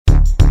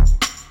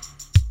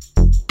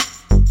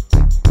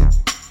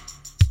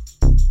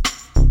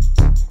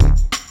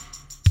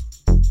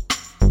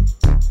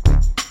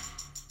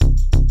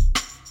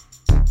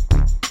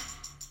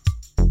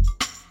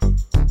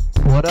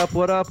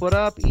What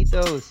up,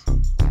 Ethos?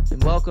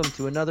 And welcome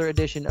to another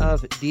edition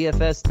of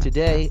DFS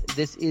Today.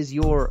 This is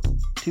your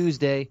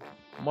Tuesday,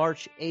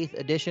 March 8th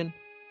edition.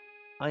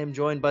 I am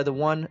joined by the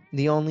one,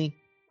 the only,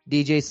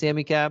 DJ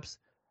Sammy Caps.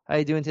 How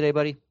you doing today,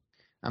 buddy?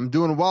 I'm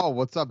doing well.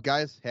 What's up,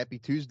 guys? Happy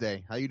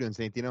Tuesday. How you doing,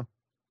 Santino?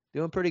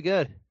 Doing pretty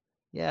good.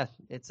 Yeah,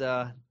 it's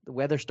the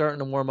weather's starting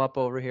to warm up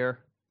over here.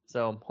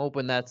 So I'm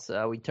hoping that's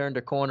we turned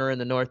a corner in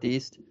the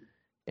Northeast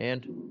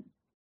and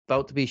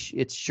about to be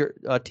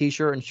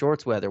t-shirt and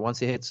shorts weather once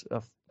it hits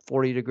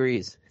 40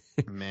 degrees.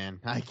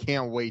 Man, I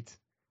can't wait.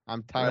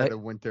 I'm tired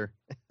of winter.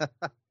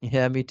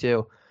 Yeah, me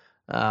too.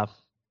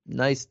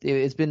 Nice.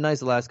 It's been nice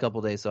the last couple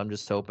of days, so I'm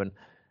just hoping.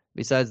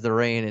 Besides the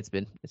rain, it's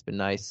been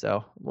nice.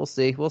 So we'll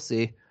see.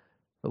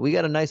 But we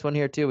got a nice one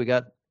here too.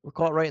 We're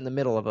caught right in the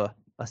middle of a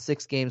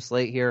 6-game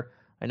slate here.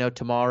 I know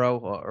tomorrow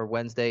or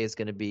Wednesday is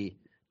going to be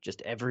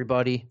just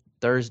everybody.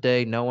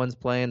 Thursday, no one's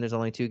playing. There's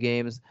only 2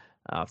 games.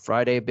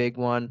 Friday, big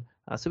one.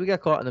 So we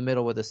got caught in the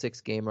middle with a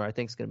 6-gamer. I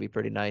think it's going to be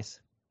pretty nice.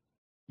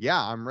 Yeah,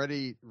 I'm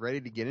ready to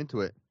get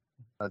into it.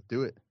 Let's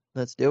do it.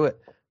 Let's do it.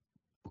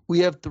 We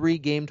have 3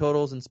 game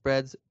totals and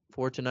spreads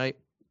for tonight.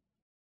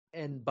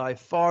 And by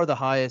far the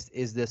highest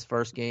is this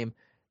first game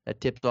that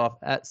tips off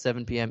at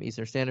 7 p.m.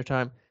 Eastern Standard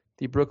Time.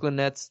 The Brooklyn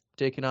Nets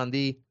taking on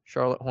the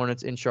Charlotte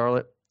Hornets in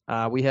Charlotte.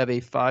 We have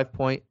a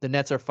 5-point. The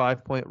Nets are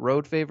 5-point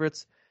road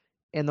favorites.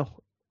 And the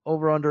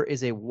over-under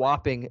is a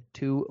whopping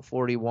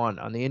 241.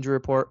 On the injury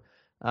report,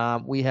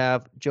 we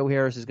have Joe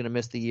Harris is going to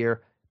miss the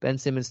year. Ben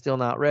Simmons still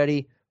not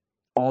ready.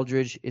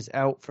 Aldridge is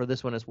out for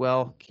this one as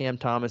well. Cam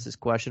Thomas is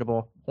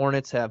questionable.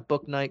 Hornets have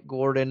Bouknight,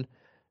 Gordon,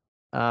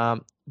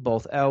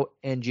 both out,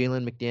 and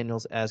Jalen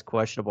McDaniels as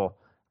questionable.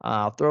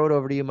 I'll throw it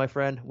over to you, my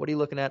friend. What are you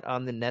looking at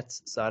on the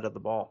Nets side of the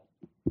ball?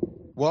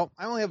 Well,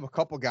 I only have a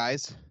couple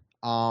guys,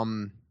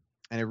 and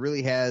it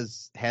really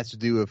has to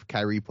do with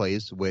Kyrie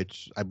plays,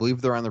 which I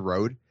believe they're on the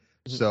road,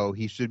 so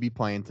he should be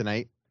playing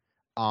tonight.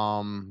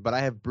 But I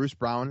have Bruce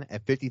Brown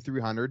at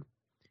 5,300.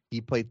 He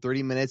played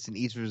 30 minutes in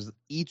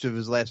each of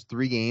his last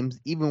 3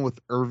 games, even with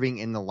Irving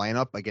in the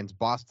lineup against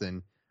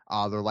Boston.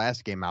 Their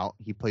last game out,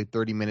 he played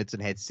 30 minutes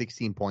and had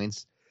 16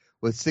 points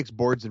with 6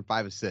 boards and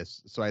 5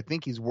 assists. So I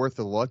think he's worth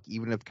a look,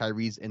 even if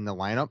Kyrie's in the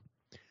lineup.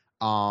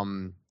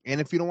 And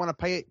if you don't want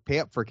to pay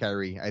up for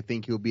Kyrie, I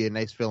think he'll be a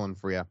nice fill-in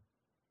for you.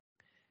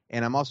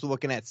 And I'm also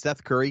looking at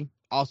Seth Curry,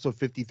 also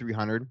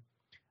 5,300.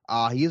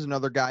 He is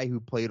another guy who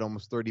played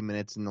almost 30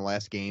 minutes in the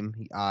last game.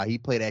 He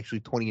played actually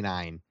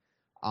 29.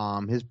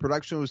 His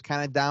production was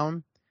kind of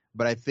down,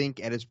 but I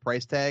think at his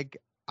price tag,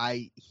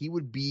 he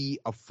would be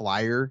a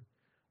flyer.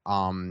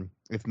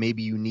 If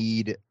maybe you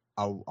need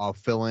a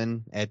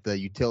fill-in at the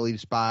utility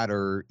spot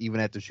or even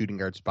at the shooting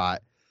guard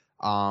spot.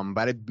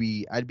 But I'd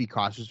be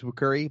cautious with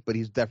Curry, but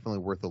he's definitely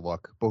worth a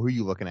look. But who are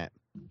you looking at?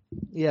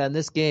 Yeah, in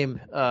this game,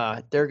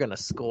 they're going to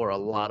score a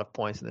lot of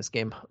points in this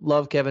game.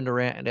 Love Kevin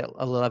Durant at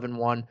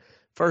 11-1.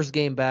 First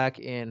game back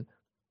in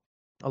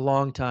a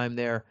long time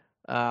there.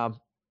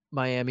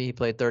 Miami, he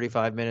played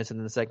 35 minutes, and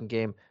in the second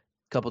game,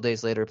 a couple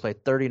days later, he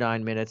played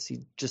 39 minutes.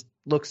 He just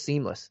looks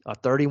seamless.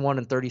 31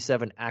 and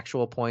 37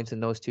 actual points in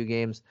those 2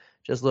 games.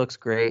 Just looks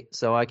great.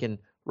 So I can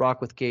rock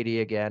with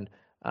KD again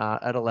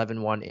at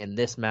 11-1 in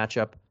this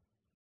matchup.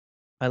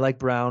 I like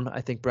Brown.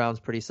 I think Brown's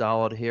pretty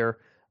solid here.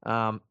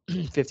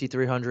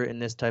 5,300 in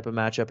this type of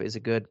matchup is a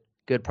good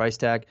price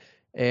tag.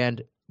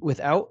 And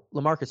without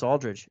LaMarcus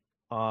Aldridge,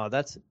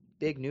 that's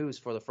big news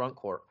for the front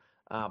court.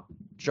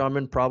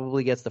 Drummond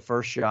probably gets the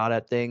first shot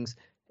at things.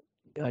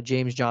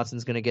 James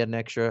Johnson's going to get an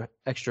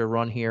extra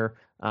run here.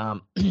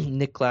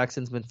 Nick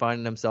Claxton's been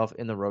finding himself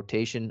in the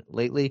rotation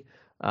lately.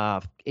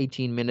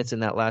 18 minutes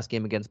in that last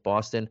game against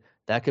Boston.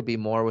 That could be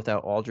more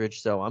without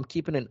Aldridge. So I'm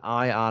keeping an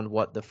eye on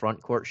what the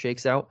front court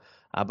shakes out.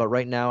 But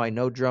right now I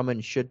know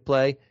Drummond should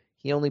play.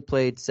 He only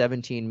played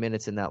 17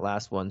 minutes in that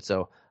last one.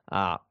 So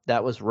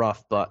that was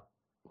rough. But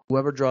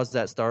whoever draws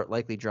that start,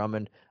 likely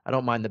Drummond. I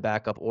don't mind the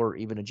backup or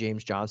even a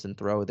James Johnson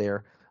throw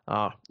there.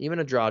 Even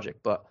a Dragic.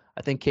 But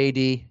I think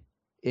KD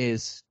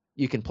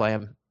you can play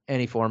him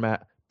any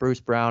format. Bruce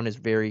Brown is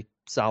very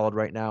solid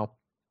right now.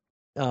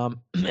 And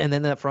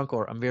then that front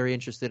court, I'm very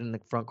interested in the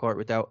front court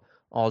without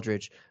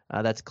Aldridge.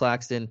 That's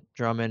Claxton,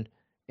 Drummond,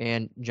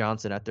 and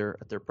Johnson at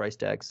their price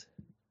tags.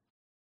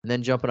 And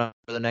then jumping on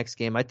for the next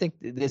game, I think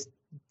this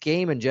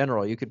game in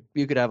general, you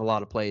could have a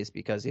lot of plays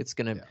because it's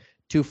going to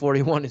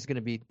 241 is going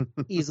to be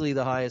easily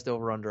the highest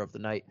over under of the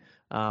night.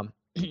 On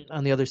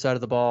the other side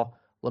of the ball,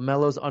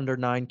 LaMelo's under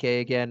 9K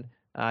again.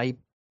 He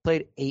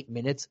played 8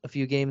 minutes a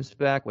few games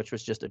back, which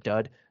was just a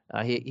dud.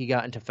 He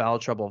got into foul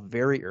trouble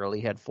very early.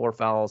 He had 4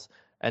 fouls,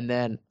 and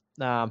then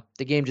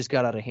the game just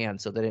got out of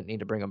hand, so they didn't need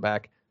to bring him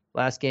back.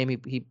 Last game,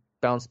 he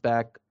bounced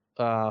back,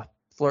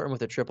 flirting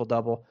with a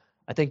triple-double.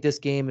 I think this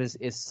game is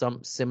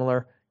some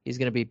similar. He's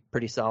going to be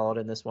pretty solid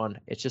in this one.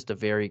 It's just a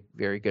very,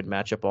 very good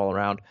matchup all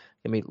around.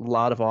 Going to be a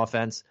lot of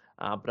offense,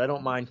 but I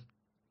don't mind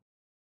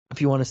if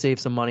you want to save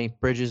some money.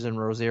 Bridges and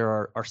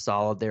Rozier are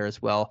solid there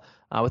as well.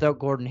 Without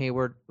Gordon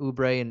Hayward,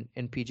 Oubre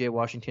and PJ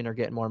Washington are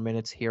getting more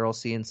minutes. Here, I'll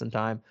see in some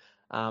time.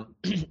 Out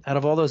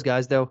of all those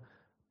guys, though,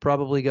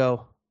 probably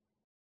go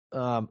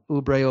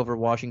Oubre over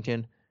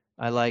Washington.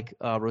 I like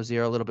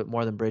Rozier a little bit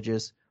more than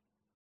Bridges.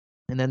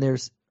 And then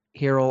there's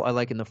Hero I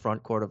like in the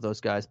front court of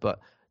those guys, but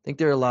I think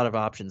there are a lot of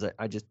options.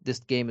 I just this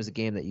game is a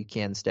game that you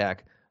can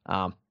stack.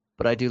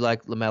 But I do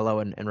like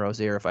LaMelo and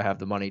Rozier if I have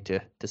the money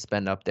to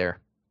spend up there.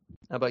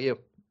 How about you?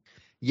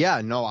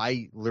 Yeah, no,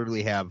 I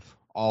literally have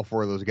all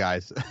four of those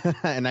guys,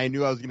 and I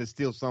knew I was going to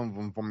steal some of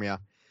them from you.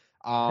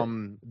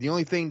 The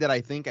only thing that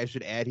I think I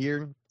should add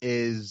here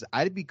is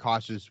I'd be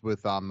cautious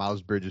with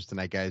Miles Bridges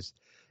tonight, guys.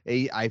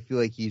 I feel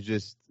like he's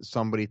just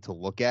somebody to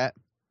look at.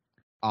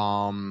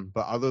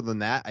 But other than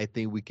that, I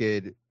think we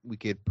could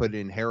put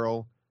in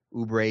Harrell,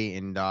 Oubre,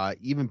 and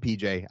even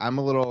PJ. I'm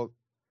a little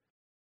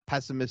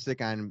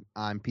pessimistic on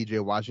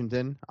PJ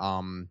Washington.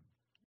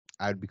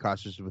 I'd be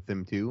cautious with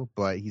him too,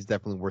 but he's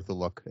definitely worth a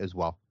look as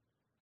well.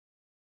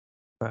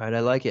 All right,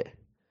 I like it.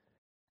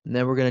 And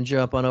then we're going to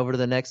jump on over to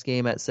the next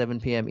game at 7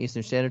 p.m.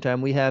 Eastern Standard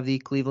Time. We have the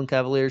Cleveland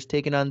Cavaliers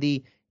taking on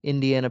the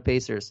Indiana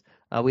Pacers.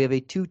 We have a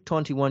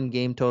 221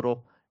 game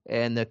total,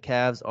 and the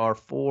Cavs are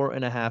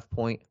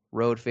 4.5-point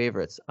road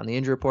favorites. On the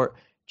injury report,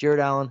 Jared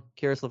Allen,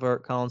 Karis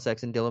LeVert, Colin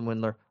Sexton, Dylan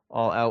Windler,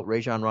 all out.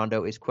 Rajon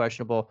Rondo is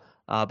questionable.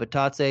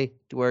 Batadze,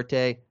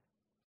 Duarte,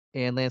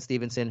 and Lance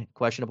Stevenson,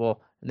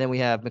 questionable. And then we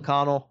have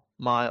McConnell,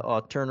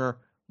 Turner,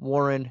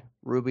 Warren,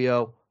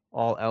 Rubio,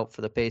 all out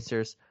for the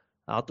Pacers.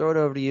 I'll throw it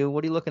over to you.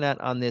 What are you looking at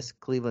on this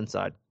Cleveland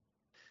side?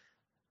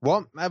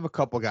 Well, I have a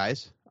couple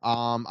guys.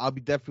 I'll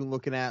be definitely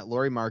looking at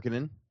Lauri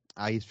Markkanen.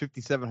 He's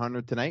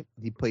 5,700 tonight.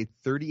 He played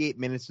 38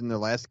 minutes in their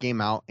last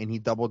game out, and he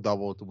doubled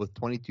with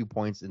 22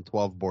 points and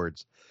 12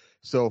 boards.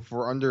 So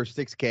for under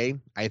 6K,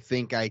 I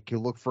think I could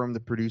look for him to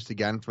produce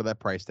again for that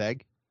price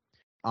tag.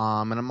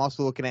 And I'm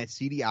also looking at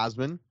C.D.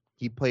 Osman.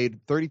 He played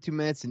 32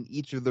 minutes in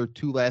each of their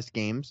two last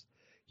games.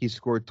 He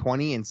scored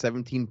 20 and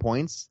 17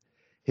 points.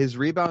 His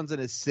rebounds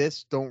and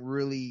assists don't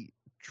really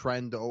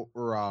trend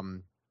or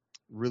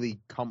really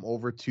come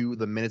over to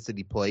the minutes that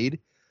he played.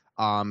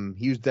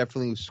 He was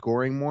definitely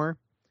scoring more,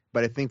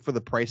 but I think for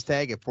the price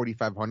tag at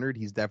 4,500,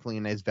 he's definitely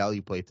a nice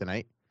value play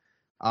tonight.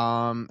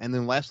 And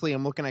then lastly,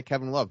 I'm looking at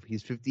Kevin Love.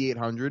 He's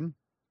 5,800.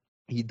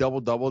 He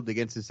doubled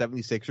against the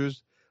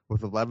 76ers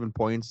with 11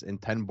 points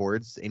and 10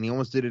 boards, and he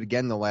almost did it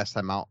again the last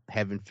time out,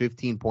 having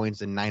 15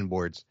 points and 9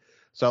 boards.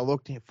 So I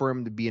looked for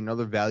him to be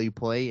another value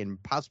play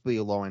and possibly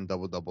a low-end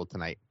double-double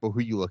tonight. But who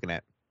are you looking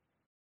at?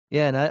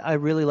 Yeah, and I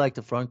really like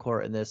the front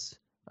court in this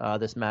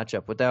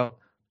matchup. Without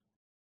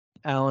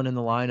Allen in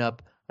the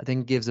lineup, I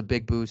think it gives a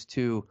big boost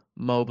to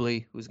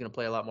Mobley, who's going to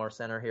play a lot more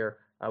center here.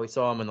 We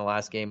saw him in the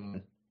last game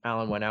when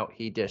Allen went out.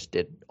 He just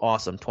did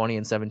awesome, 20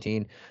 and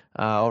 17.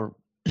 I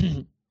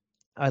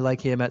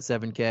like him at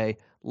 7K.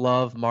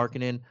 Love,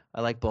 Markkanen. I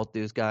like both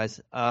those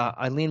guys.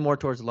 I lean more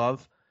towards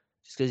Love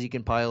just because you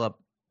can pile up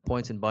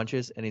points in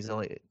bunches, and it's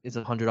a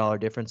 $100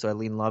 difference, so I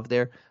lean Love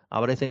there.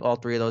 But I think all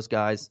three of those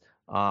guys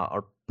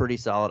are pretty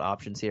solid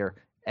options here.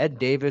 Ed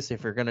Davis,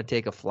 if you're going to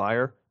take a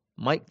flyer,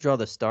 might draw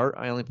the start.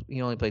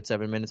 He only played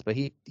 7 minutes, but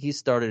he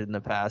started in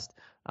the past.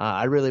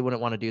 I really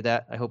wouldn't want to do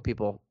that. I hope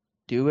people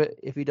do it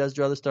if he does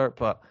draw the start,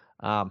 but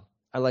I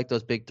like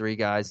those big three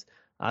guys.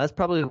 That's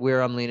probably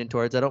where I'm leaning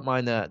towards. I don't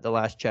mind the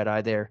last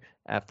Chet there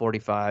at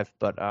 45,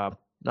 but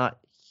not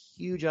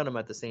huge on him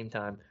at the same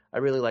time. I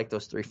really like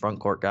those three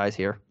front court guys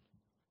here.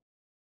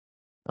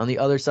 On the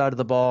other side of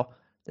the ball,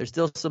 there's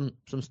still some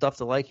stuff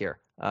to like here.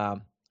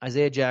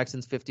 Isaiah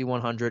Jackson's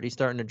 5,100. He's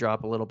starting to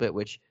drop a little bit,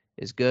 which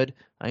is good.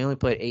 He only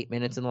played 8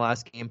 minutes in the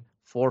last game,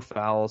 4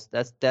 fouls.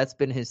 That's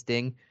been his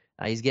thing.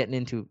 He's getting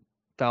into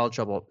foul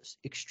trouble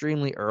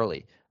extremely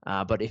early.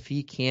 But if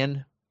he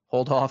can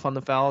hold off on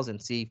the fouls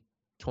and see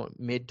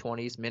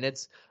mid-20s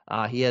minutes,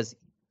 he has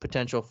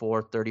potential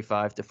for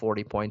 35 to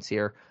 40 points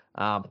here.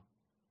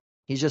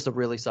 He's just a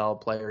really solid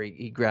player.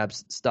 He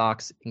grabs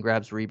stocks and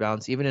grabs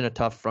rebounds, even in a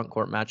tough front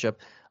court matchup.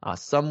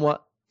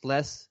 Somewhat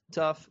less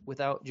tough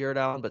without Jared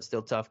Allen, but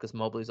still tough because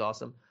Mobley's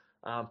awesome.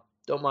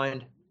 Don't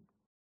mind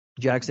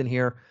Jackson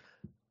here.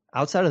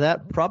 Outside of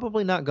that,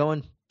 probably not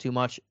going too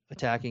much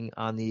attacking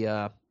on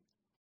the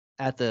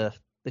at the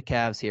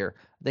Cavs here.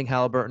 I think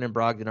Halliburton and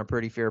Brogdon are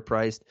pretty fair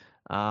priced.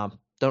 Don't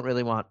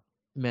really want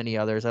many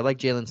others. I like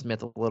Jalen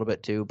Smith a little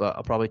bit too, but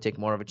I'll probably take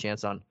more of a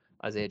chance on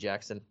Isaiah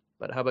Jackson.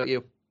 But how about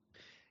you?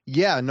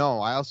 Yeah,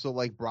 no, I also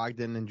like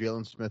Brogdon and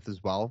Jalen Smith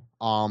as well.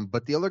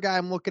 But the other guy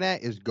I'm looking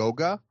at is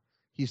Goga.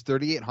 He's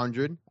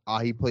 3,800.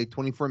 He played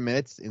 24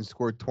 minutes and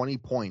scored 20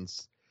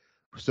 points.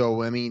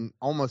 So, I mean,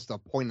 almost a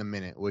point a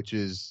minute, which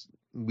is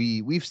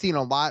we've seen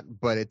a lot,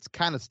 but it's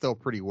kind of still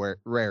pretty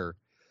rare.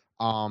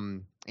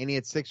 And he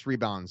had 6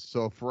 rebounds.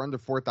 So for under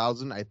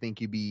 4,000, I think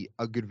he'd be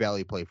a good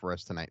value play for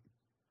us tonight.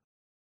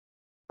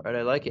 All right,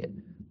 I like it.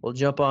 We'll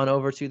jump on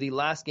over to the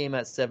last game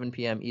at 7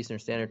 p.m. Eastern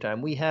Standard Time.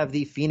 We have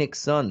the Phoenix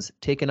Suns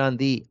taking on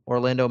the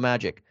Orlando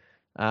Magic.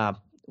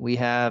 We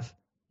have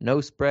no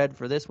spread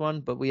for this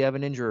one, but we have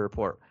an injury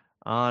report.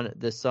 On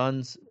the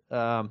Suns,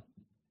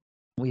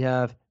 we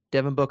have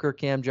Devin Booker,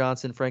 Cam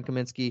Johnson, Frank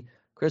Kaminsky,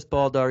 Chris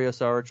Paul, Dario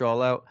Saric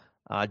all out,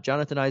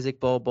 Jonathan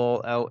Isaac,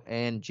 Bol out,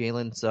 and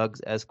Jalen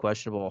Suggs as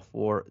questionable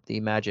for the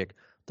Magic.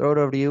 throw it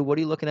over to you. What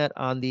are you looking at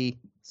on the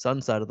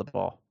Sun side of the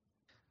ball?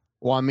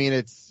 Well, I mean,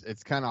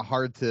 it's kind of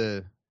hard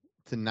to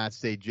not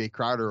say Jay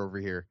Crowder over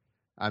here.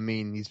 I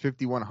mean, he's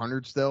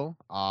 5,100 still.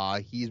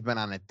 He's been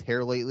on a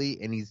tear lately,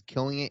 and he's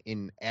killing it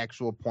in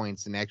actual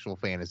points in actual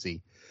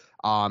fantasy.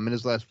 In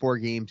his last 4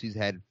 games, he's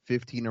had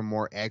 15 or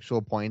more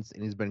actual points,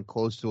 and he's been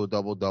close to a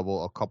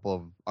double-double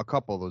a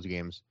couple of those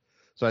games.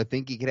 So I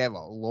think he could have a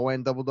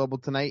low-end double-double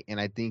tonight, and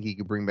I think he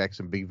could bring back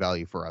some big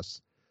value for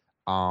us.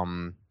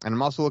 And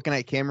I'm also looking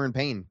at Cameron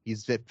Payne.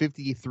 He's at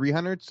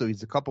 5,300, so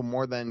he's a couple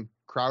more than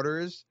Crowder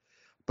is.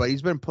 But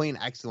he's been playing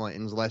excellent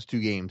in his last 2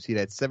 games. He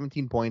had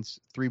 17 points,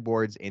 3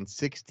 boards, and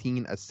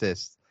 16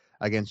 assists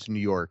against New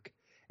York.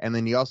 And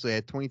then he also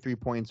had 23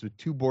 points with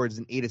 2 boards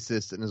and 8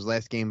 assists in his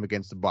last game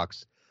against the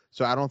Bucks.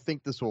 So I don't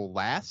think this will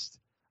last.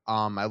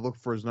 I look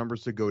for his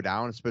numbers to go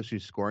down, especially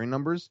scoring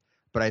numbers.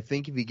 But I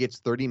think if he gets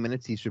 30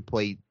 minutes, he should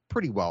play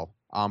pretty well.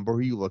 But who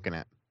are you looking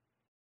at?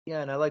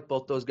 Yeah, and I like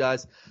both those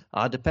guys.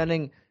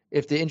 Depending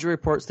if the injury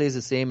report stays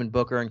the same and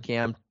Booker and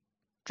Cam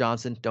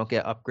Johnson don't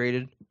get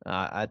upgraded,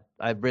 I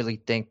really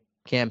think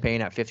Cam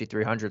Payne at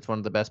 5,300 is one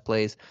of the best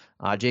plays.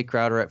 Jay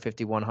Crowder at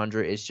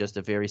 5,100 is just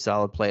a very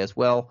solid play as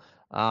well.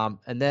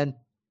 And then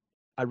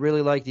I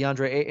really like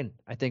DeAndre Ayton.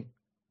 I think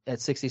at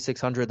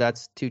 6,600,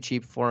 that's too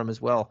cheap for him as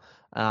well.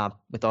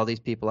 With all these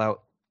people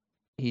out,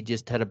 he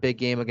just had a big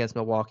game against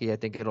Milwaukee. I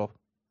think it'll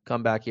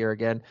come back here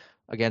again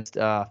against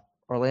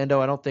Orlando.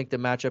 I don't think the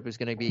matchup is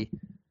going to be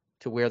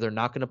to where they're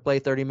not going to play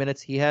 30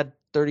 minutes. He had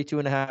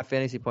 32.5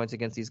 fantasy points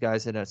against these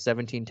guys in a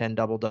 17-10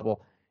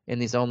 double-double in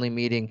these only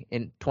meeting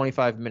in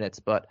 25 minutes.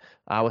 But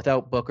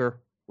without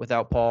Booker,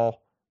 without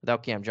Paul,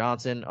 without Cam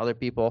Johnson, other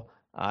people,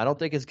 I don't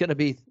think it's going to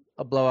be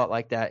a blowout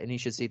like that, and he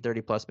should see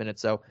 30-plus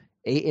minutes. So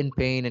Ayton,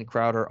 Payne, and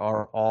Crowder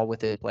are all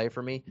within play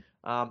for me.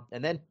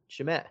 And then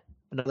Shamet,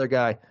 another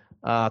guy,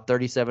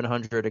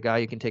 3,700, a guy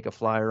you can take a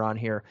flyer on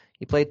here.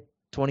 He played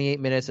 28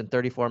 minutes and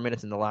 34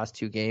 minutes in the last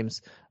 2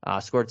 games,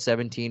 scored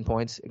 17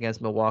 points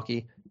against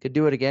Milwaukee. Could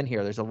do it again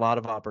here. There's a lot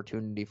of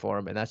opportunity for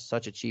him, and that's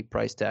such a cheap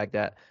price tag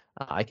that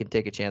I can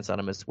take a chance on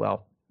him as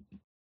well.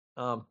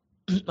 On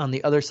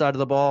the other side of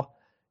the ball,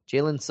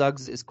 Jalen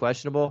Suggs is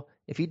questionable.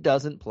 If he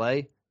doesn't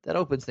play, that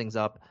opens things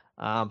up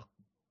a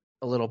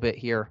little bit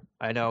here.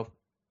 I know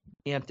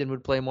Hampton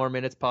would play more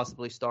minutes,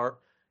 possibly start.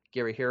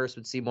 Gary Harris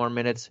would see more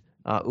minutes.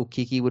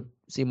 Ukiki would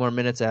see more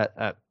minutes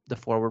at the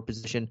forward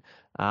position.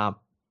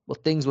 Well,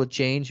 things will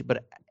change,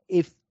 but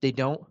if they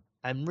don't,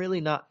 I'm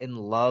really not in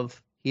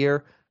love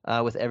here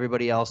with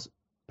everybody else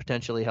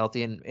potentially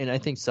healthy, and I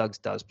think Suggs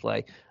does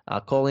play.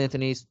 Cole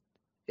Anthony's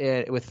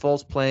with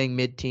Fultz playing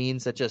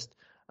mid-teens, that just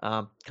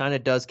kind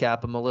of does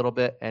cap him a little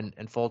bit, and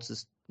Fultz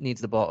just needs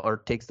the ball or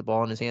takes the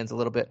ball in his hands a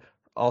little bit.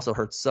 Also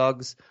hurts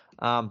Suggs.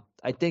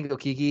 I think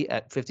Okiki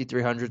at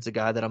 5,300 is a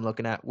guy that I'm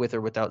looking at with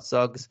or without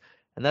Suggs,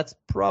 and that's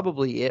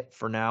probably it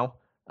for now.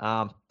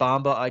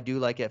 Bamba I do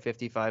like at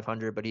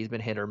 5,500, but he's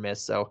been hit or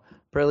miss, so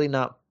probably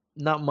not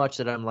much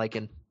that I'm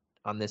liking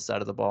on this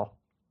side of the ball.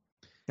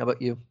 How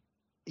about you?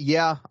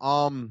 Yeah,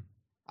 I'm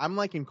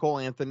liking Cole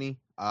Anthony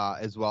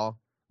as well.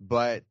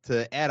 But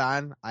to add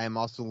on, I am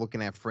also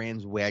looking at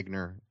Franz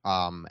Wagner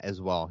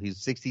as well. He's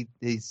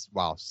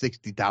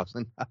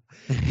 60,000.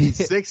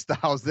 He's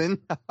 6,000.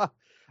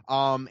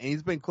 And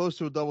he's been close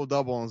to a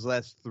double-double in his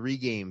last 3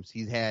 games.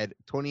 He's had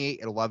 28,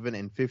 11,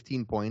 and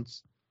 15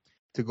 points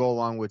to go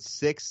along with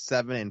 6,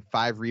 7, and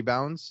 5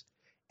 rebounds.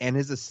 And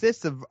his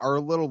assists are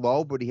a little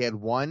low, but he had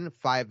 1,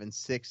 5, and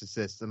 6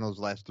 assists in those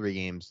last 3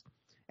 games.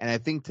 And I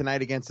think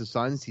tonight against the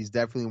Suns, he's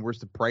definitely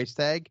worth the price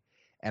tag.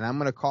 And I'm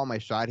going to call my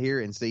shot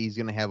here and say he's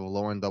going to have a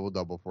low-end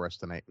double-double for us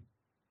tonight.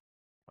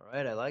 All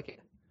right, I like it.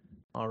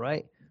 All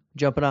right,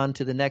 jumping on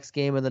to the next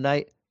game of the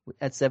night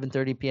at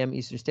 7:30 p.m.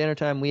 Eastern Standard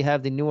Time, we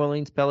have the New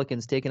Orleans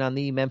Pelicans taking on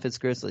the Memphis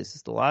Grizzlies.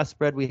 It's the last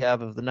spread we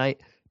have of the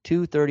night,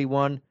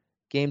 231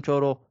 game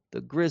total. The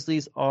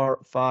Grizzlies are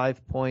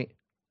 5-point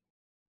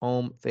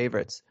home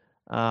favorites.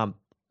 On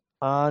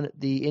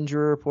the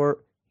injury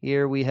report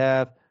here, we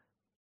have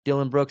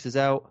Dylan Brooks is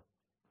out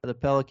for the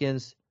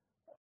Pelicans.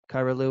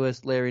 Kyra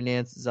Lewis, Larry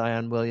Nance,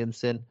 Zion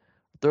Williamson.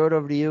 Throw it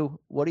over to you.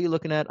 What are you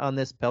looking at on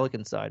this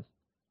Pelican side?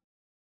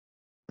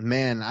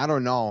 Man, I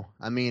don't know.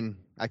 I mean,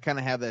 I kind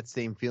of have that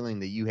same feeling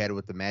that you had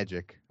with the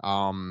Magic.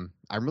 I'm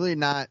really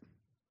not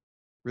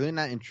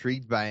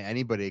intrigued by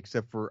anybody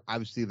except for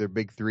obviously their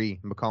big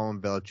 3,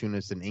 McCollum,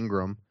 Valanciunas, and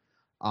Ingram.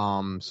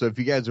 So if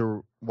you guys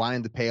are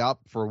wanting to pay up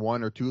for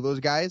 1 or 2 of those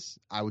guys,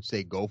 I would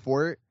say go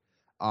for it.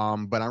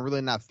 But I'm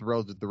really not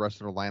thrilled with the rest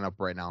of the lineup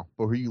right now.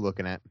 But who are you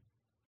looking at?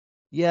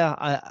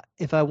 Yeah,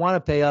 if I want to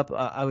pay up,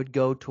 I would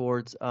go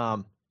towards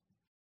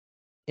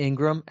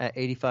Ingram at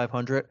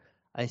 8,500.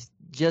 I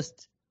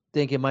just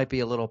think it might be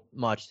a little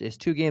much. His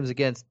 2 games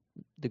against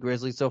the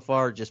Grizzlies so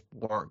far just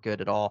weren't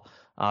good at all.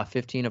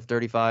 15 of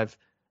 35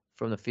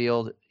 from the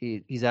field.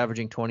 He's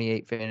averaging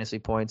 28 fantasy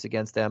points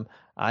against them.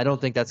 I don't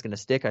think that's going to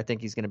stick. I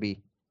think he's going to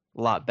be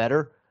a lot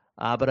better.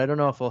 But I don't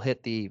know if he'll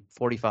hit the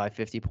 45,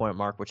 50-point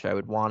mark, which I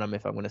would want him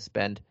if I'm going to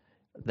spend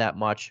that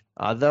much.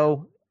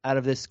 Though, out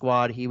of this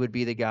squad, he would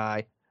be the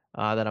guy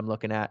that I'm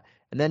looking at.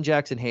 And then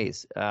Jackson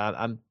Hayes.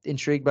 I'm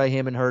intrigued by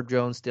him and Herb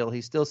Jones still.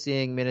 He's still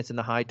seeing minutes in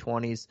the high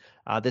 20s.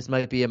 This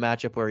might be a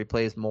matchup where he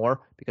plays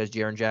more because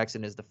Jaren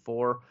Jackson is the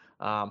 4.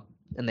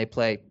 And they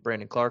play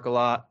Brandon Clark a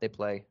lot. They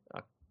play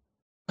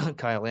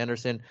Kyle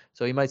Anderson.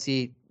 So you might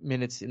see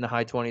minutes in the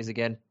high 20s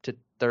again to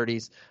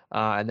 30s.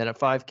 And then at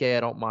 5K, I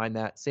don't mind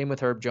that. Same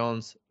with Herb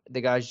Jones. The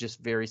guy's just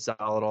very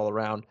solid all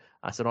around.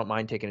 So I don't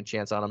mind taking a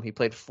chance on him. He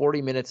played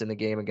 40 minutes in the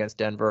game against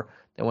Denver.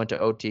 They went to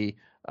OT.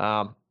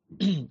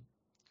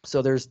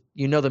 So there's,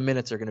 the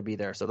minutes are going to be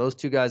there. So those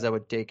two guys I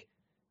would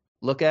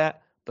look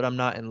at, but I'm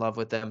not in love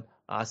with them.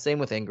 Same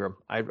with Ingram.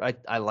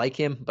 I like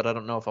him, but I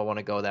don't know if I want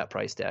to go that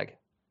price tag.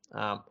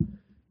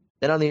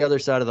 Then on the other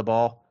side of the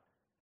ball,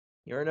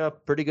 you're in a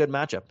pretty good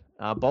matchup.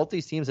 Both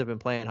these teams have been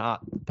playing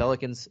hot. The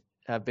Pelicans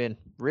have been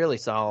really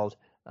solid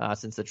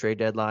since the trade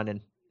deadline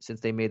and since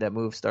they made that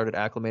move, started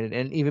acclimated.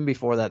 And even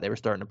before that, they were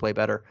starting to play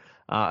better.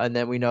 And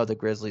then we know the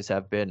Grizzlies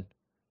have been,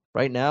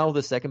 right now,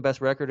 the second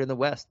best record in the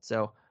West.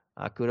 So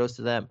kudos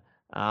to them.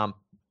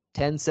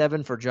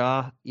 10-7 for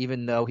Ja,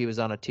 even though he was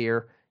on a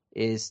tier,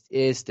 is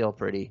still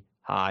pretty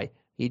high.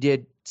 He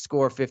did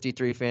score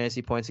 53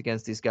 fantasy points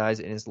against these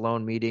guys in his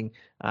lone meeting.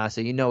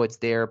 So it's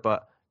there,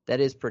 but that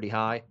is pretty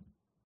high.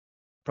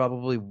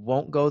 Probably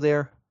won't go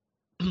there.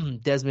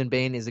 Desmond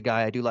Bane is a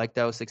guy I do like,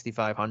 though,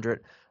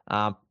 6,500.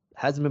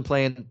 Hasn't been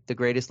playing the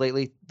greatest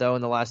lately, though,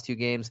 in the last 2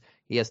 games.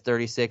 He has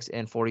 36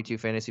 and 42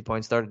 fantasy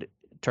points. Started to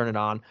turn it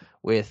on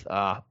with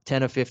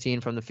 10 of 15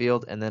 from the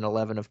field and then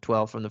 11 of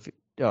 12 from the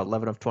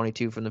 11 of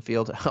 22 from the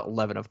field,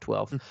 11 of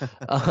 12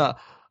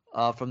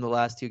 from the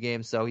last 2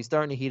 games. So he's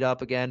starting to heat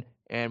up again.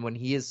 And when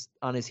he is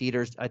on his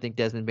heaters, I think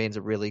Desmond Bane's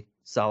a really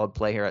solid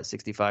play here at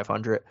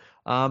 6,500.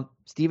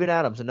 Steven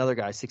Adams, another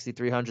guy,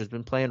 6,300, has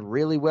been playing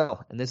really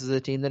well. And this is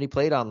a team that he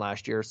played on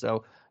last year,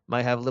 so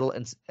might have a little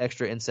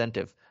extra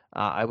incentive.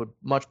 I would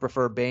much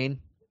prefer Bane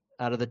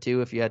out of the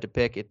 2 if you had to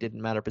pick. It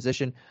didn't matter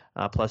position,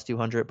 plus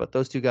 200. But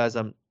those 2 guys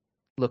I'm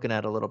looking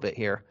at a little bit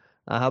here.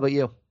 How about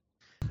you?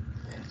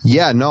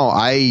 Yeah, no,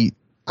 I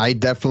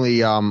definitely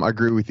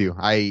agree with you.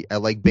 I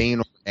like Bane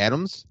over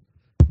Adams.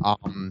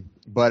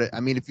 But I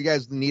mean, if you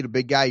guys need a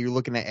big guy, you're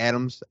looking at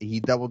Adams. He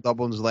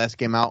double-doubled in his last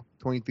game out,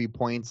 23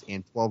 points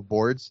and 12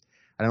 boards.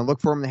 I don't look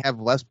for him to have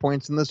less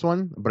points in this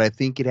one, but I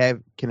think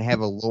it can have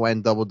a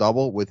low-end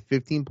double-double with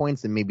 15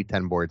 points and maybe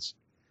 10 boards.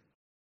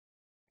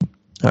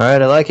 All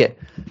right, I like it.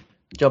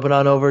 Jumping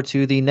on over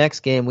to the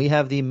next game, we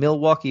have the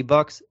Milwaukee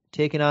Bucks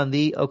taking on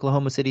the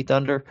Oklahoma City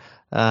Thunder.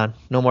 No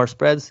more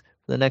spreads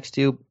for the next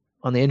 2.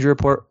 On the injury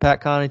report,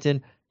 Pat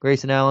Connaughton,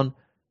 Grayson Allen,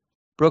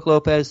 Brooke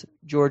Lopez,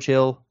 George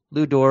Hill,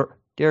 Lou Dort,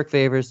 Derek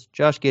Favors,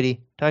 Josh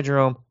Giddey, Ty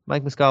Jerome,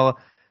 Mike Muscala,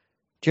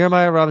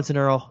 Jeremiah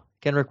Robinson-Earl,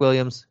 Kenrick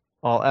Williams,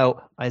 all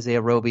out.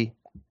 Isaiah Roby,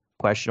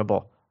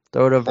 questionable.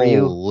 Throw it over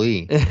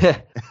Holy. you.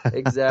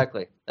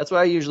 Exactly. That's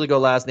why I usually go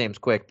last names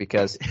quick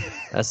because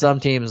some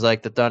teams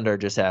like the Thunder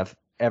just have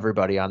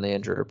everybody on the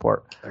injury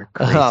report. They're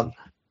crazy.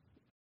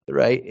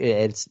 Right?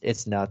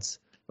 It's nuts.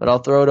 But I'll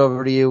throw it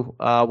over to you.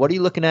 What are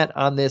you looking at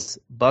on this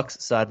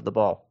Bucks side of the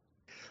ball?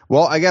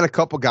 Well, I got a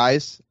couple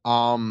guys.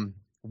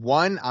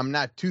 One I'm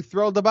not too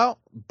thrilled about,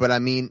 but I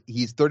mean,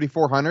 he's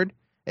 3,400.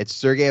 It's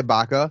Serge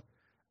Ibaka.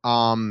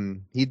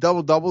 He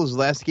double-doubled his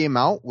last game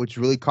out, which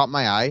really caught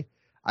my eye.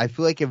 I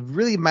feel like it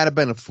really might have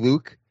been a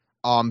fluke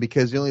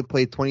because he only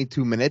played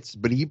 22 minutes,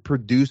 but he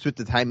produced with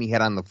the time he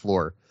had on the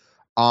floor.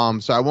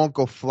 So I won't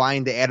go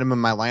flying to add him in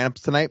my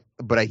lineups tonight,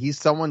 but he's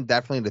someone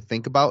definitely to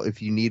think about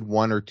if you need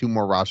 1 or 2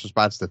 more roster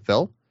spots to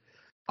fill.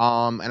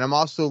 And I'm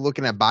also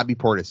looking at Bobby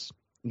Portis.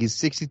 He's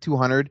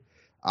 6,200.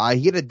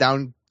 He had a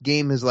down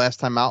game his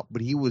last time out,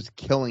 but he was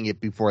killing it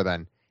before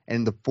then. And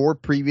in the 4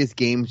 previous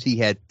games, he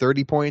had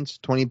 30 points,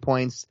 20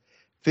 points,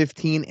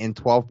 15 and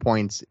 12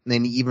 points. And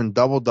then he even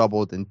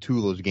double-doubled in 2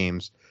 of those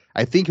games.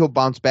 I think he'll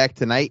bounce back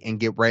tonight and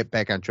get right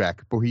back on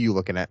track. But who are you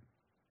looking at?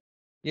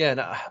 Yeah,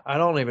 no, I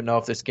don't even know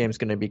if this game's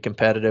going to be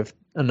competitive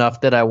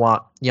enough that I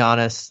want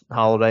Giannis,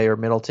 Holiday, or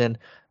Middleton.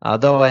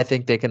 Though I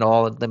think they can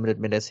all, at limited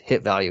minutes,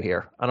 hit value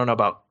here. I don't know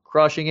about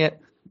crushing it,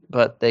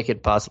 but they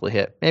could possibly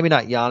hit. Maybe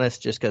not Giannis,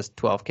 just because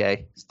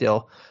 12K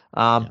still.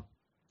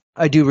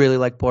 I do really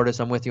like Portis.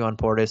 I'm with you on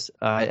Portis.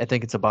 I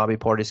think it's a Bobby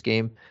Portis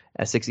game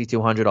at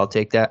 6,200. I'll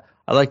take that.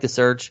 I like the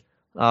surge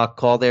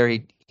call there.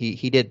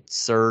 He did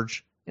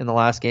surge in the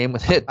last game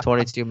with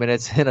 22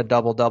 minutes and a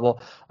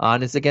double-double.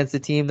 And it's against the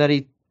team that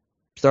he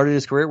started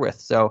his career with.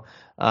 So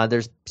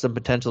there's some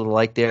potential to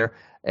like there.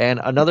 And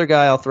another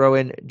guy I'll throw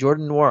in,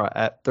 Jordan Nwora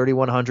at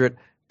 3,100,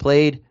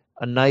 played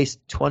a nice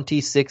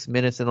 26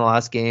 minutes in the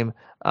last game,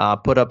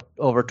 put up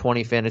over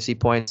 20 fantasy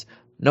points.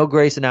 No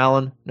Grayson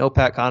Allen, no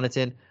Pat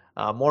Connaughton.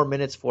 More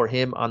minutes for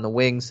him on the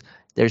wings.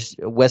 There's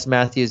Wes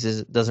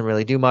Matthews doesn't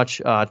really do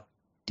much.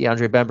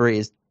 DeAndre Bembry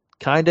is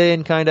kind of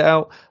in, kind of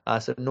out.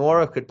 So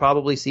Nwora could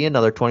probably see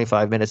another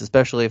 25 minutes,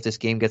 especially if this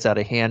game gets out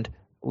of hand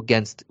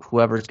against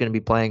whoever's going to be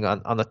playing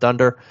on the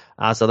Thunder.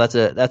 So that's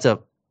a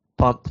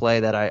pump play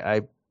that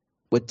I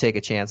would take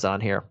a chance on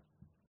here.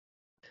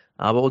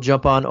 But we'll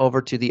jump on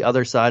over to the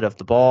other side of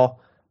the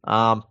ball.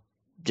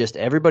 Just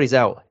everybody's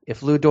out.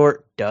 If Lou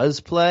Dort does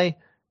play,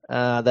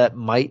 that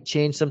might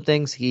change some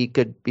things. He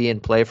could be in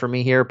play for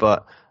me here,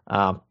 but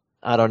I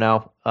don't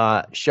know.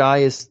 Shai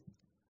is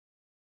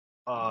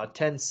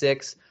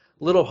 10-6,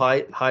 little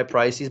high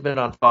price. He's been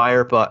on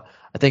fire, but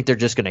I think they're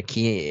just going to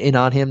key in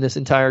on him this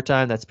entire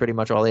time. That's pretty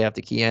much all they have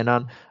to key in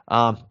on.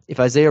 If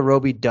Isaiah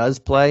Roby does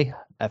play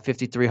at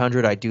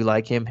 5,300, I do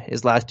like him.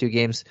 His last two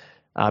games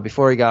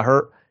before he got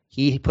hurt,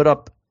 he put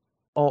up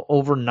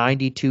over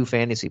 92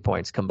 fantasy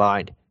points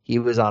combined. He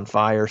was on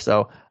fire,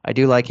 so I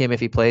do like him if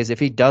he plays. If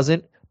he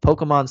doesn't,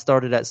 Pokemon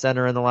started at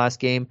center in the last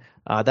game.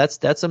 That's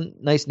some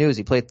nice news.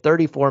 He played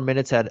 34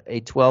 minutes, had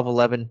a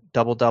 12-11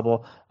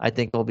 double-double. I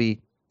think he'll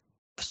be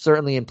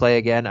certainly in play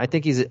again. I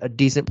think he's a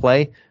decent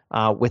play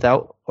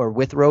without or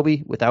with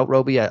Roby. Without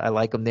Roby, I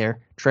like him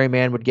there. Trey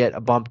Mann would get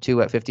a bump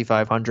too at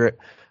 5,500.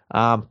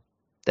 Then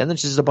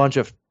there's just a bunch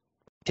of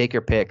take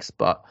your picks.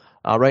 But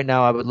right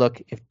now, I would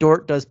look if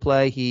Dort does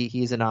play,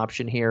 he's an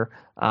option here.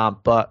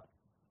 But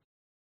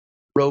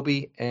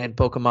Roby and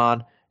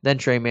Pokemon, then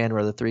Trey Mann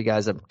were the three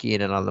guys I'm keying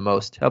in on the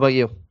most. How about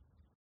you?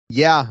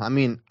 Yeah, I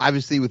mean,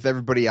 obviously with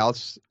everybody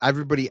out,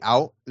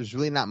 there's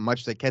really not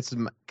much that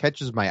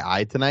catches my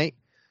eye tonight.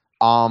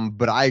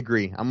 But I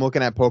agree. I'm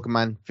looking at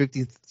Pokemon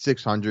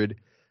 5,600.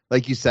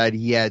 Like you said,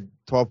 he had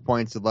 12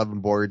 points,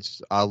 11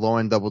 boards, low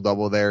end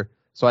double there.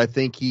 So I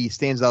think he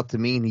stands out to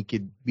me, and he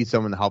could be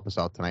someone to help us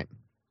out tonight.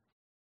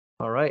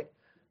 All right.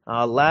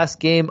 Last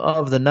game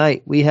of the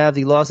night, we have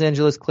the Los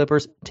Angeles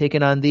Clippers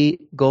taking on the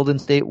Golden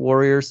State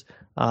Warriors.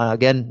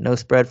 Again, no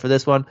spread for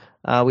this one.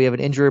 We have an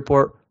injury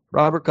report.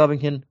 Robert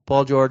Covington,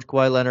 Paul George,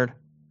 Kawhi Leonard,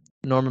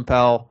 Norman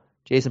Powell,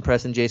 Jason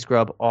Preston, Jay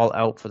Scrubb, all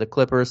out for the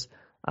Clippers.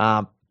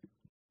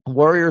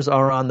 Warriors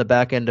are on the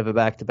back end of a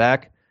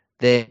back-to-back.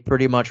 They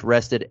pretty much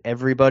rested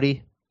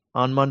everybody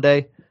on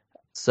Monday.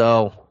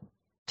 So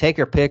take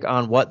your pick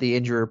on what the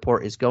injury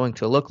report is going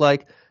to look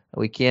like.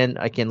 I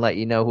can let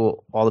you know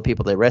who all the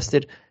people they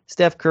rested.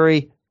 Steph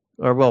Curry,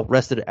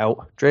 rested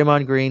out.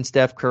 Draymond Green,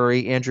 Steph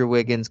Curry, Andrew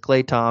Wiggins,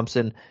 Klay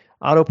Thompson,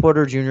 Otto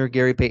Porter Jr.,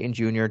 Gary Payton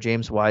Jr.,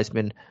 James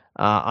Wiseman,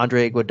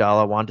 Andre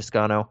Iguodala, Juan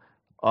Toscano.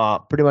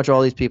 Pretty much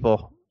all these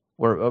people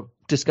were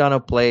Toscano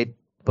played,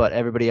 but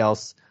everybody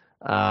else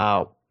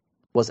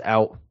was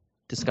out.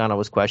 Toscano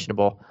was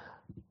questionable.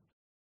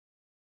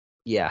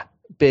 Yeah,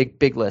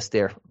 big list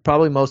there.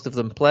 Probably most of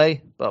them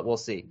play, but we'll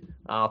see.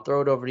 I'll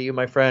throw it over to you,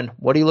 my friend.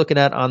 What are you looking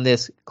at on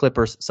this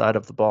Clippers side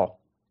of the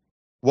ball?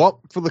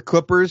 Well, for the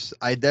Clippers,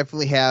 I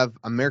definitely have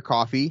Amir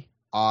Coffey.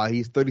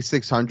 He's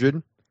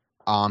 3,600.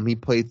 He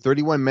played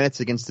 31 minutes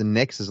against the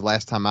Knicks his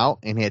last time out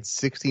and had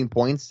 16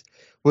 points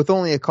with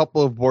only a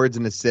couple of boards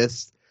and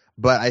assists.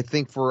 But I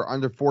think for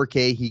under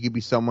 4K, he could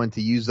be someone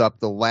to use up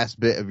the last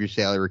bit of your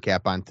salary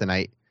cap on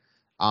tonight.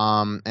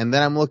 And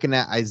then I'm looking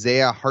at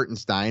Isaiah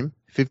Hartenstein,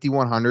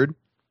 5,100.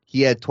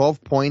 He had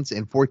 12 points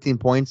and 14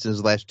 points in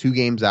his last two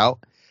games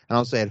out, and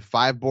also had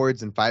 5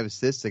 boards and 5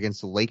 assists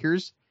against the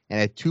Lakers, and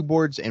had 2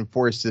 boards and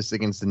 4 assists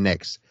against the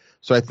Knicks.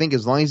 So I think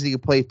as long as he can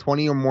play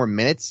 20 or more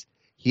minutes,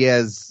 he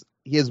has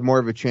more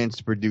of a chance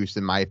to produce,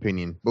 in my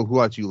opinion. But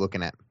who else are you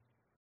looking at?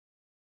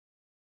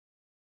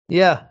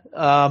 Yeah,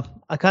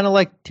 I kind of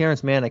like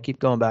Terrence Mann. I keep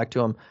going back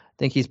to him. I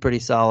think he's pretty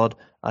solid.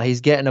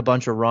 He's getting a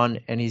bunch of run,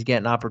 and he's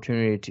getting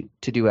opportunity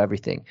to do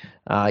everything.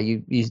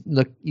 You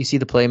see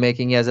the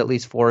playmaking. He has at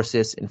least 4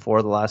 assists in 4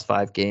 of the last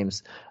 5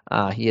 games.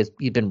 He's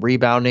been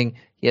rebounding.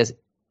 He has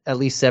at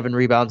least 7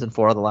 rebounds in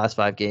 4 of the last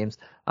 5 games.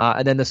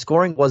 And then the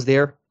scoring was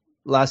there.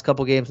 Last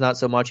couple games, not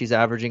so much. He's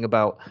averaging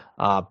about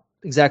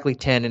exactly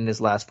 10 in his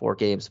last 4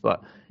 games,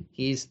 but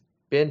he's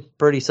been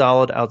pretty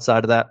solid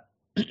outside of that.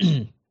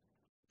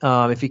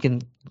 If you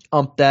can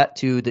ump that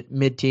to the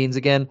mid-teens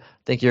again, I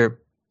think you're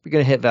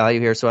going to hit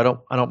value here. So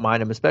I don't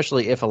mind him,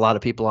 especially if a lot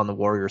of people on the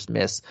Warriors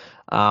miss.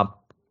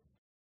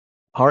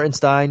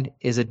 Hartenstein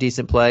is a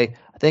decent play.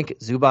 I think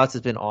Zubats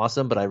has been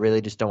awesome, but I really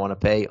just don't want to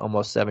pay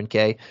almost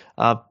 7K.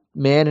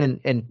 Mann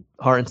and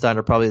Hartenstein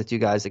are probably the two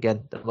guys,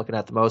 again, that I'm looking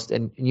at the most.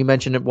 And you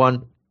mentioned it,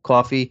 one,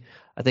 Coffey.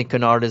 I think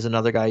Kennard is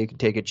another guy you can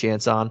take a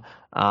chance on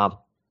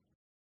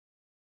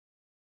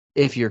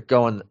if you're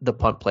going the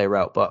punt play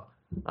route. But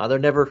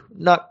they're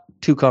not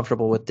too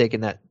comfortable with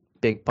taking that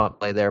big punt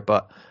play there,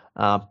 but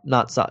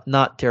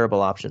not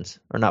terrible options,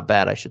 or not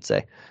bad, I should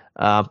say.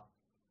 On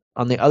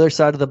the other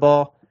side of the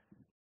ball,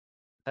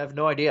 I have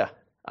no idea.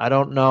 I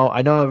don't know.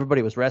 I know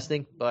everybody was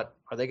resting, but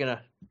are they going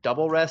to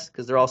double rest?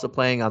 Because they're also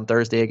playing on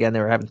Thursday again. They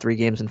were having 3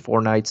 games in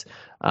 4 nights.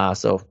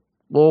 So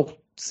we'll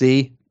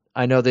see.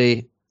 I know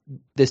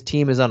this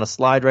team is on a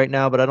slide right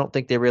now, but I don't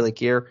think they really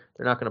care.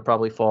 They're not going to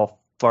probably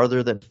fall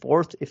farther than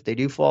 4th if they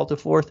do fall to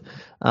 4th.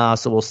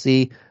 So we'll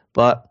see.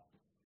 But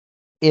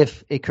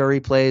if a Curry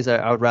plays,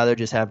 I would rather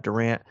just have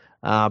Durant.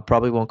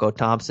 Probably won't go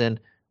Thompson.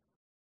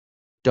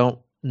 Don't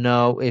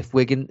know if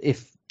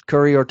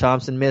Curry or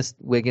Thompson missed.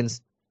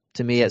 Wiggins,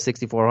 to me, at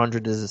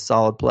 6,400 is a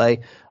solid play.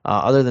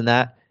 Other than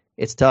that,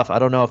 it's tough. I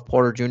don't know if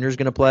Porter Jr. is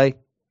going to play.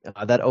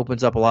 That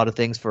opens up a lot of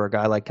things for a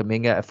guy like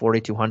Kuminga at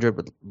 4,200.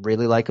 Would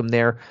really like him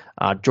there.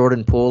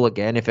 Jordan Poole,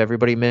 again, if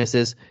everybody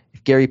misses.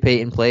 If Gary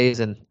Payton plays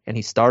and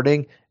he's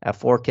starting at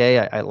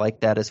 4K, I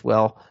like that as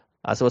well.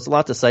 So it's a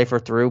lot to cipher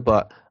through,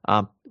 but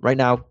right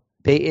now,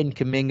 Peyton,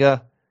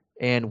 Kuminga,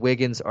 and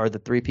Wiggins are the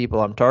three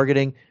people I'm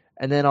targeting,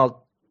 and then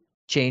I'll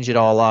change it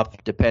all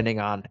up depending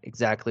on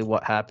exactly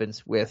what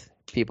happens with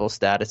people's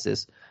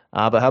statuses.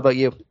 But how about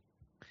you?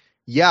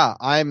 Yeah,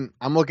 I'm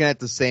looking at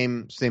the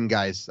same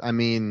guys. I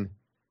mean,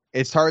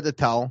 it's hard to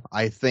tell.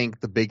 I think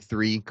the big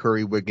three,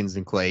 Curry, Wiggins,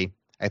 and Clay,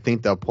 I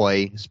think they'll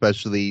play,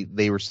 especially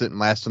they were sitting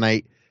last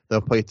night.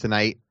 They'll play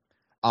tonight.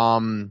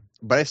 But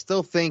I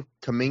still think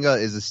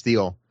Kuminga is a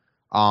steal.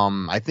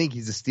 I think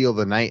he's a steal of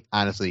the night,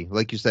 honestly.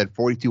 Like you said,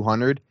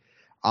 4,200.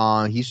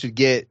 He should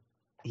get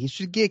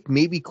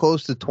maybe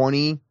close to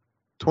 20,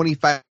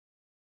 25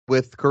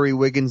 with Curry,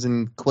 Wiggins,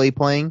 and Clay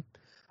playing.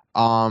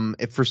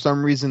 If for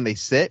some reason they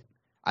sit,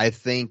 I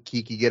think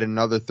he could get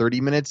another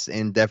 30 minutes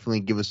and definitely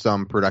give us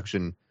some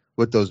production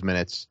with those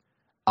minutes.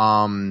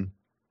 And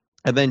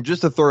then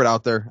just to throw it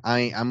out there,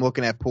 I'm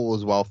looking at Poole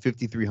as well,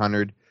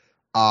 5,300.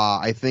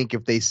 I think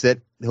if they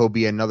sit, he'll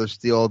be another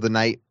steal of the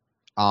night.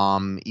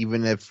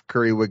 Even if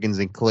Curry, Wiggins,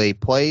 and Clay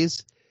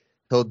plays,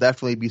 he'll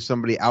definitely be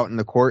somebody out in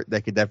the court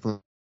that could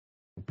definitely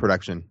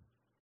production.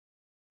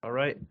 All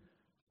right.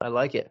 I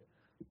like it.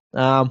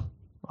 All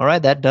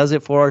right, that does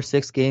it for our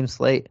 6-game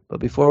slate. But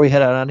before we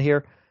head out on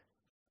here,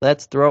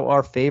 let's throw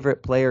our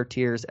favorite player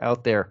tiers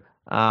out there.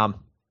 I'll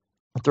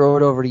throw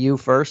it over to you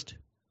first.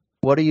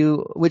 Which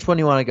one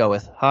do you want to go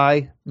with?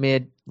 High,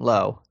 mid,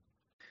 low?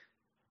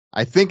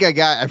 I think I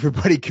got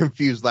everybody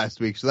confused last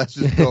week, so let's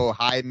just go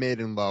high, mid,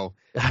 and low,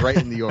 right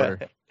in the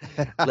order.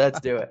 Let's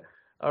do it.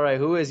 All right,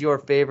 who is your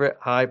favorite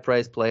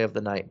high-price play of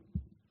the night?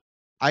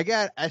 I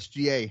got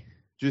SGA,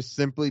 just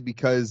simply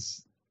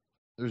because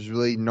there's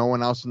really no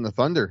one else in the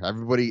Thunder.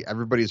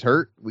 Everybody's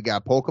hurt. We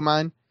got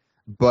Pokemon,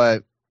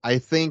 but I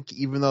think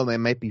even though they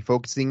might be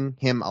focusing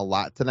him a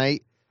lot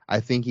tonight, I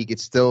think he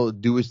could still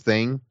do his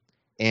thing.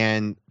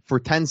 And for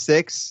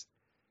 10-6,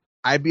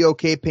 I'd be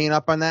okay paying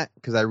up on that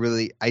because I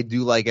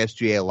do like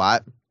SGA a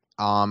lot.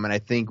 And I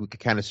think we could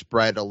kind of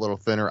spread a little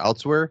thinner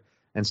elsewhere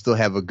and still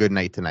have a good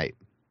night tonight.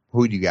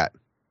 Who do you got?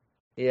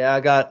 Yeah, I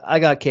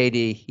got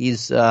KD.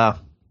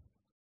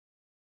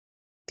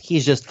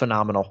 He's just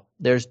phenomenal.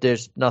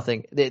 There's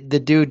nothing. The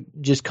dude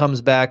just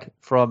comes back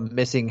from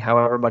missing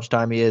however much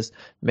time he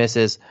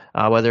misses,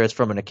 whether it's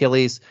from an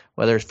Achilles,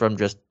 whether it's from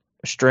just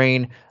a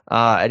strain,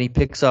 and he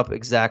picks up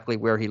exactly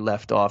where he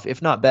left off,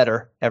 if not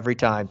better, every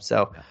time.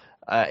 So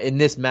in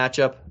this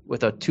matchup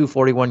with a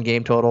 241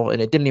 game total,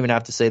 and it didn't even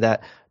have to say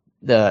that,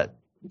 the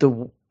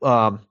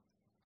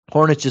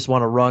Hornets just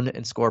want to run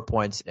and score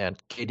points, and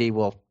KD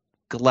will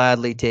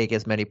gladly take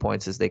as many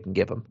points as they can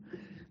give him.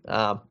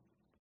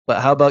 But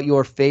how about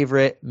your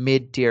favorite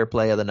mid-tier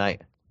play of the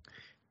night?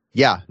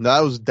 Yeah, no,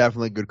 that was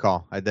definitely a good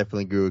call. I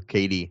definitely agree with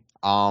KD.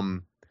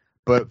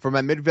 But for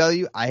my mid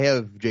value, I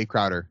have Jay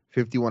Crowder,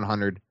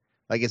 5,100.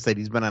 Like I said,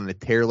 he's been on a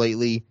tear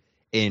lately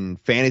in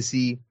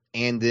fantasy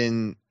and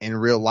in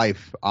real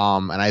life.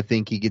 And I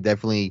think he'll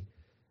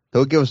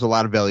give us a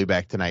lot of value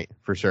back tonight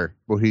for sure.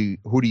 But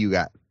who do you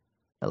got?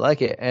 I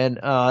like it. And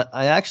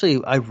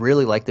I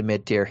really like the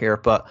mid-tier here,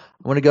 but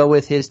I'm going to go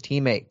with his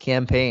teammate,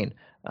 Cam Payne.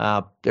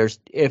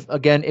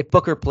 If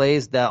Booker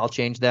plays, that I'll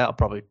change that. I'll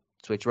probably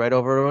switch right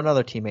over to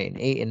another teammate,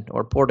 Ayton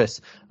or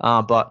Portis.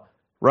 But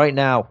right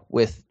now,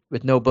 with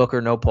no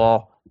Booker, no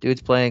Paul,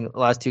 dude's playing the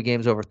last 2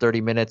 games over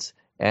 30 minutes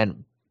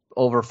and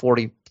over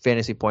 40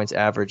 fantasy points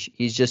average.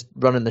 He's just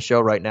running the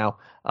show right now.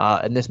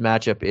 And this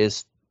matchup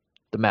is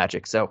the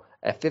Magic. So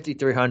at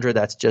 5,300,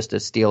 that's just a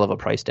steal of a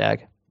price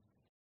tag.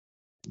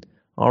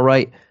 All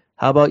right.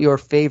 How about your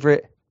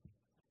favorite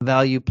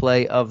value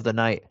play of the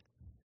night?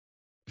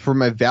 For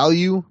my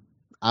value,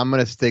 I'm going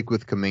to stick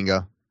with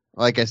Kuminga.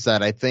 Like I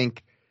said, I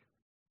think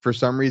for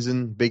some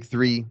reason, big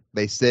three,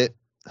 they sit.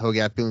 He'll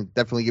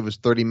definitely give us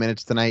 30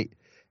 minutes tonight.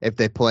 If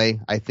they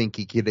play, I think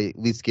he could at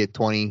least get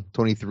 20,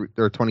 23,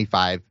 or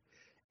 25,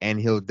 and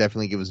he'll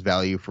definitely give us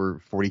value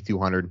for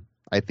 4,200.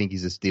 I think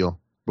he's a steal.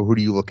 But who are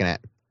you looking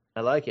at?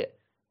 I like it.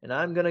 And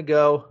I'm going to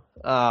go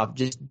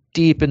just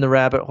deep in the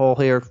rabbit hole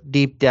here,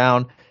 deep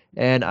down.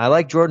 And I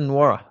like Jordan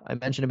Nwora. I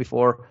mentioned it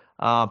before.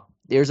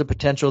 There's a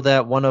potential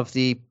that one of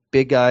the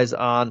big guys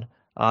on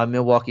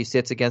Milwaukee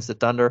sits against the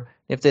Thunder.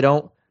 If they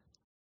don't,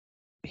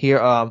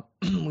 here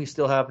we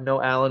still have no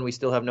Allen. We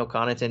still have no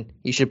Connaughton.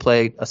 He should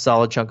play a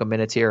solid chunk of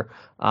minutes here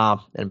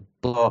and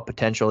blow up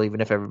potential even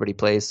if everybody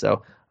plays.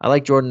 So I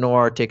like Jordan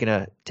Nwora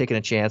taking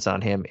a chance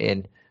on him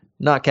in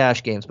not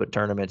cash games but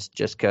tournaments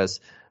just because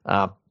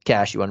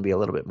cash you want to be a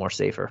little bit more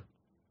safer.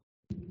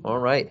 All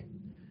right.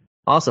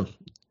 Awesome.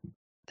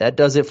 That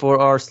does it for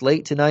our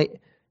slate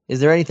tonight. Is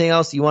there anything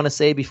else you want to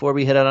say before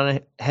we head on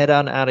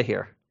out of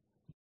here?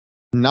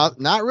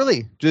 Not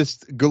really.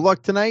 Just good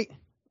luck tonight,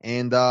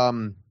 and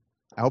I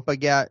hope I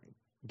got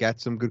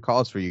some good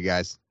calls for you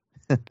guys.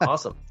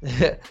 Awesome.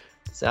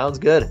 Sounds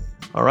good.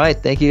 All right.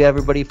 Thank you,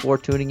 everybody, for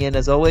tuning in.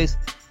 As always,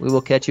 we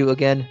will catch you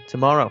again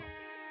tomorrow.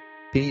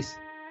 Peace.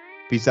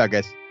 Peace out,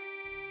 guys.